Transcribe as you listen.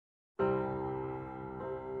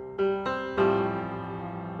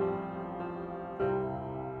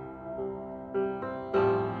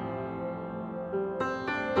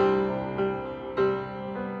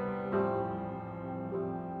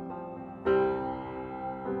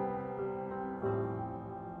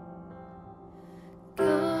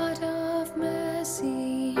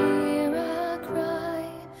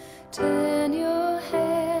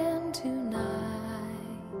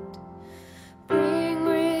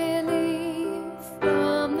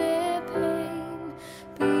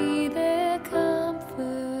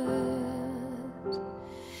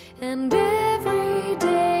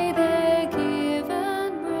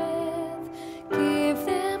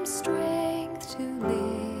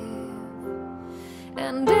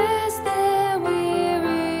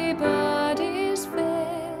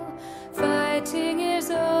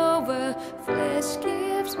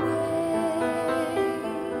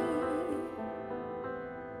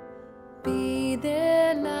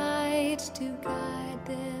to guide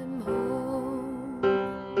them home.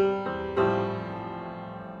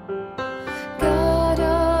 God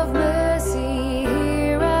of mercy,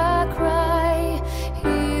 hear our cry,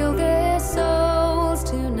 heal their souls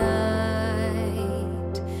tonight.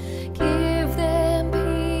 Give them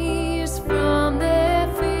peace from their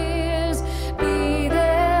fears, be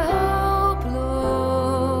their hope,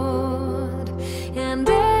 Lord. And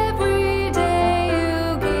every day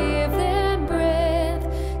you give them breath,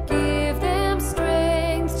 give them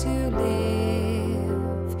strength to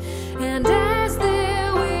live. And as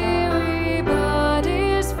their weary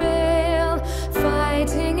bodies fail,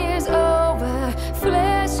 fighting is over,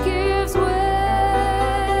 flesh gives way.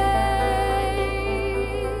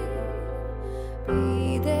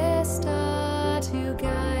 Be their star to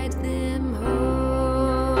guide them home.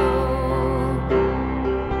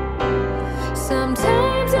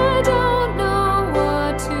 Sometimes I don't know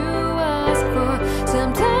what to ask for.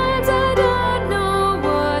 Sometimes I don't know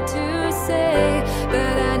what to say.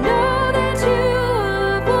 But I know that you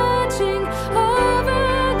are watching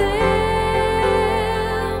over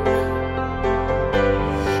them.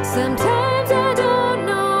 Sometimes